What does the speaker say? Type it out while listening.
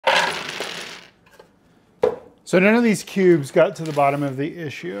So none of these cubes got to the bottom of the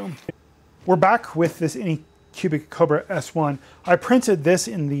issue. We're back with this Anycubic Cobra S1. I printed this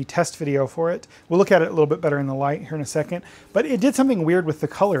in the test video for it. We'll look at it a little bit better in the light here in a second, but it did something weird with the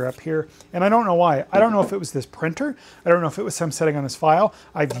color up here, and I don't know why. I don't know if it was this printer. I don't know if it was some setting on this file.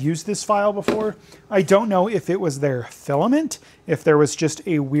 I've used this file before. I don't know if it was their filament, if there was just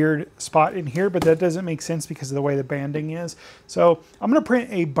a weird spot in here, but that doesn't make sense because of the way the banding is. So I'm gonna print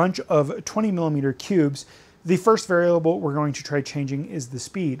a bunch of 20mm cubes. The first variable we're going to try changing is the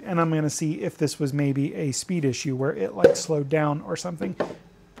speed, and I'm going to see if this was maybe a speed issue where it like slowed down or something.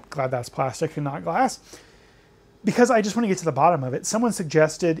 Glad that's plastic and not glass, because I just want to get to the bottom of it. Someone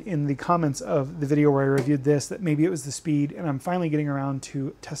suggested in the comments of the video where I reviewed this that maybe it was the speed, and I'm finally getting around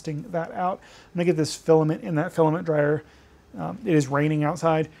to testing that out. I'm going to get this filament in that filament dryer. It is raining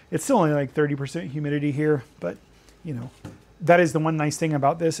outside. It's still only like 30% humidity here, but you know, that is the one nice thing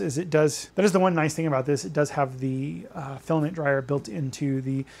about this is it does have the filament dryer built into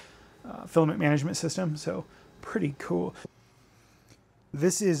the filament management system, so pretty cool.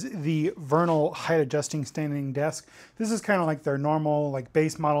 This is the Vernal height adjusting standing desk. This is kind of like their normal like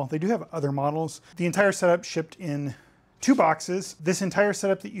base model. They do have other models. The entire setup shipped in 2 boxes. This entire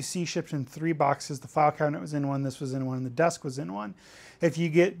setup that you see shipped in 3 boxes. The file cabinet was in one, this was in one, and the desk was in one. If you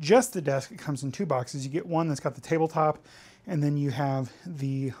get just the desk, it comes in 2 boxes. You get one that's got the tabletop, and then you have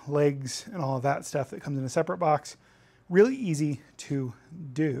the legs and all of that stuff that comes in a separate box. Really easy to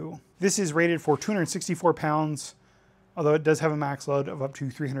do. This is rated for 264 pounds, although it does have a max load of up to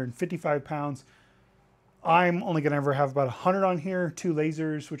 355 pounds. I'm only gonna ever have about 100 on here, 2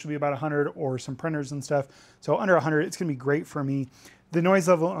 lasers, which will be about 100, or some printers and stuff. So under 100, it's gonna be great for me. The noise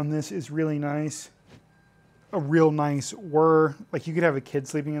level on this is really nice. A real nice whir. Like you could have a kid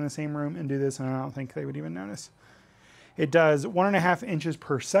sleeping in the same room and do this, and I don't think they would even notice. It does 1.5 inches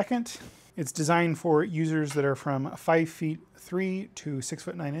per second. It's designed for users that are from 5'3" to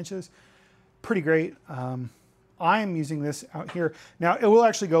 6'9" inches. Pretty great. I'm using this out here. Now it will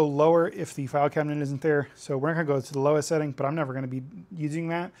actually go lower if the file cabinet isn't there. So we're not gonna go to the lowest setting, but I'm never gonna be using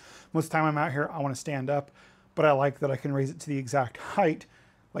that. Most of the time I'm out here, I wanna stand up, but I like that I can raise it to the exact height.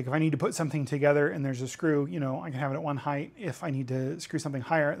 Like if I need to put something together and there's a screw, you know, I can have it at one height. If I need to screw something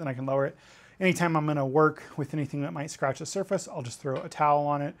higher, then I can lower it. Anytime I'm gonna work with anything that might scratch the surface, I'll just throw a towel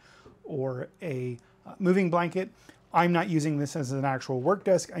on it or a moving blanket. I'm not using this as an actual work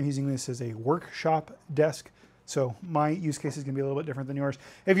desk. I'm using this as a workshop desk. So my use case is gonna be a little bit different than yours.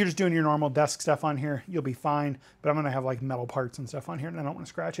 If you're just doing your normal desk stuff on here, you'll be fine, but I'm gonna have like metal parts and stuff on here and I don't wanna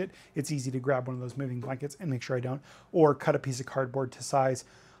scratch it. It's easy to grab one of those moving blankets and make sure I don't, or cut a piece of cardboard to size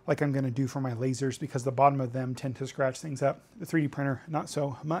like I'm gonna do for my lasers, because the bottom of them tend to scratch things up. The 3D printer, not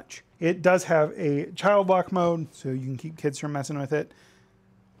so much. It does have a child lock mode, so you can keep kids from messing with it.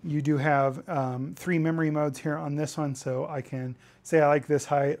 You do have 3 memory modes here on this one, so I can say I like this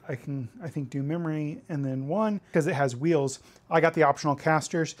height, I think do memory, and then 1, because it has wheels. I got the optional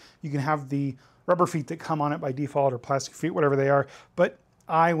casters. You can have the rubber feet that come on it by default, or plastic feet, whatever they are, but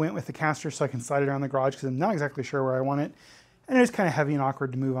I went with the casters so I can slide it around the garage because I'm not exactly sure where I want it. And it's kind of heavy and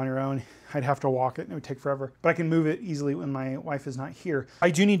awkward to move on your own. I'd have to walk it and it would take forever, but I can move it easily when my wife is not here. I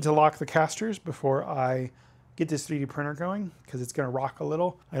do need to lock the casters before I get this 3D printer going because it's gonna rock a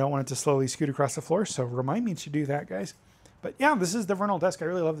little. I don't want it to slowly scoot across the floor, so remind me to do that, guys. But yeah, this is the Vernal desk. I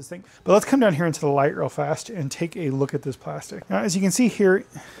really love this thing. But let's come down here into the light real fast and take a look at this plastic. Now, as you can see here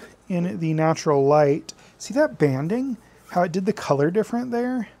in the natural light, see that banding? How it did the color different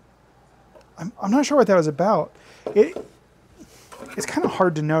there? I'm not sure what that was about. It's kind of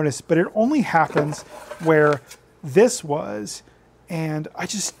hard to notice, but it only happens where this was, and I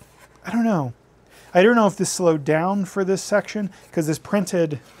don't know. I don't know if this slowed down for this section because this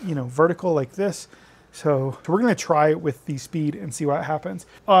printed, you know, vertical like this. So we're gonna try with the speed and see what happens.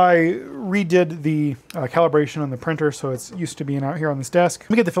 I redid the calibration on the printer, so it's used to being out here on this desk.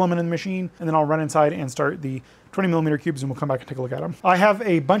 Let me get the filament in the machine, and then I'll run inside and start the 20mm cubes, and we'll come back and take a look at them. I have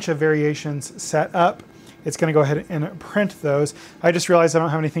a bunch of variations set up. It's gonna go ahead and print those. I just realized I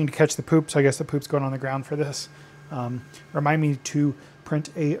don't have anything to catch the poop, so I guess the poop's going on the ground for this. Remind me to print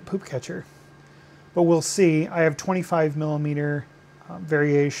a poop catcher. But we'll see. I have 25mm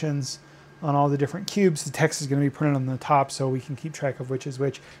variations on all the different cubes. The text is gonna be printed on the top so we can keep track of which is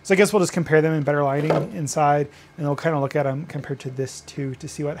which. So I guess we'll just compare them in better lighting inside, and we'll kind of look at them compared to this too to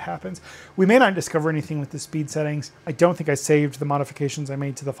see what happens. We may not discover anything with the speed settings. I don't think I saved the modifications I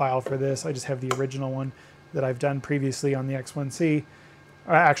made to the file for this. I just have the original one that I've done previously on the X1C.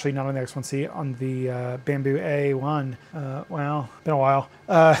 Actually, not on the X1C, on the Bambu A1. Well, been a while.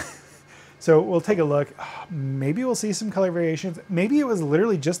 So we'll take a look. Maybe we'll see some color variations. Maybe it was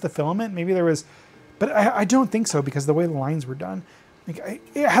literally just the filament. Maybe there was But I don't think so because the way the lines were done. Like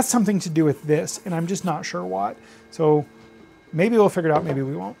it has something to do with this, and I'm just not sure what. So maybe we'll figure it out, maybe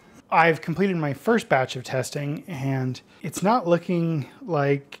we won't. I've completed my first batch of testing, and it's not looking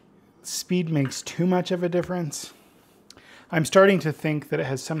like speed makes too much of a difference. I'm starting to think that it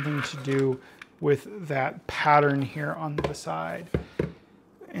has something to do with that pattern here on the side.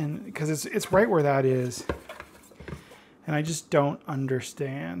 And because it's right where that is. And I just don't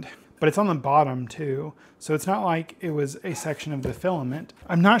understand. But it's on the bottom too. So it's not like it was a section of the filament.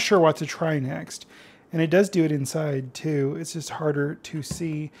 I'm not sure what to try next. And it does do it inside too. It's just harder to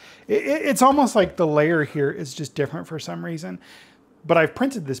see. It's almost like the layer here is just different for some reason. But I've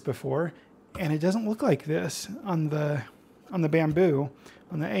printed this before and it doesn't look like this on the bamboo,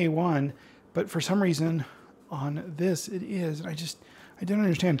 on the A1. But for some reason on this it is. And I don't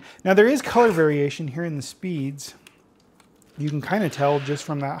understand. Now there is color variation here in the speeds. You can kind of tell just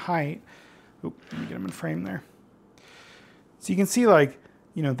from that height. Oop, let me get them in frame there. So you can see like,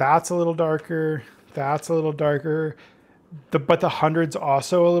 you know, that's a little darker, that's a little darker, but the 100's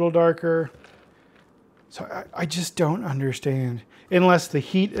also a little darker. So I just don't understand, unless the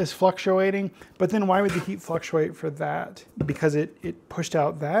heat is fluctuating. But then why would the heat fluctuate for that? Because it pushed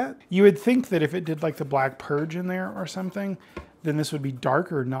out that? You would think that if it did like the black purge in there or something, then this would be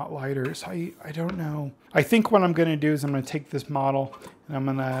darker, not lighter. So I don't know. I think what I'm gonna do is I'm gonna take this model and I'm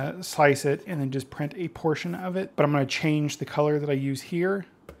gonna slice it and then just print a portion of it, but I'm gonna change the color that I use here.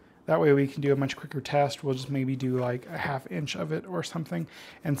 That way we can do a much quicker test. We'll just maybe do like a 1/2 inch of it or something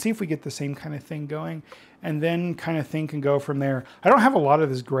and see if we get the same kind of thing going, and then kind of think and go from there. I don't have a lot of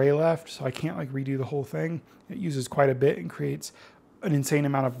this gray left, so I can't like redo the whole thing. It uses quite a bit and creates an insane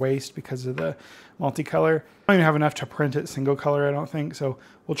amount of waste because of the multicolor. I don't even have enough to print it single color, I don't think. So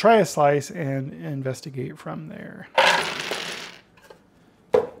we'll try a slice and investigate from there.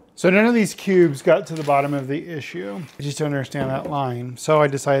 So none of these cubes got to the bottom of the issue. I just don't understand that line. So I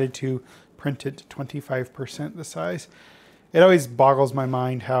decided to print it to 25% the size. It always boggles my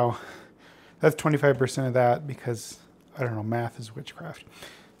mind how that's 25% of that, because I don't know, math is witchcraft.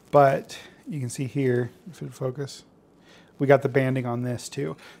 But you can see here, if it focus, we got the banding on this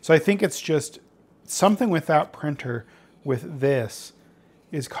too. So I think it's just something with that printer with this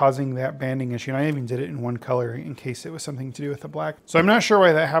is causing that banding issue. And I even did it in one color in case it was something to do with the black. So I'm not sure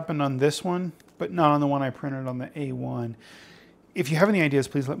why that happened on this one, but not on the one I printed on the A1. If you have any ideas,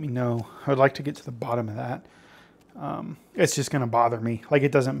 please let me know. I would like to get to the bottom of that. It's just gonna bother me. Like,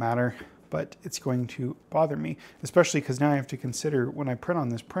 it doesn't matter, but it's going to bother me, especially because now I have to consider when I print on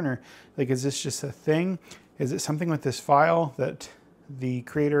this printer, like, is this just a thing? Is it something with this file that the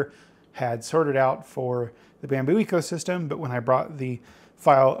creator had sorted out for the Bamboo ecosystem, but when I brought the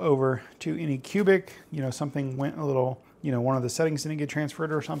file over to Anycubic, you know, something went a little, you know, one of the settings didn't get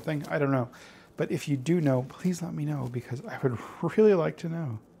transferred or something? I don't know. But if you do know, please let me know, because I would really like to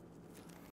know.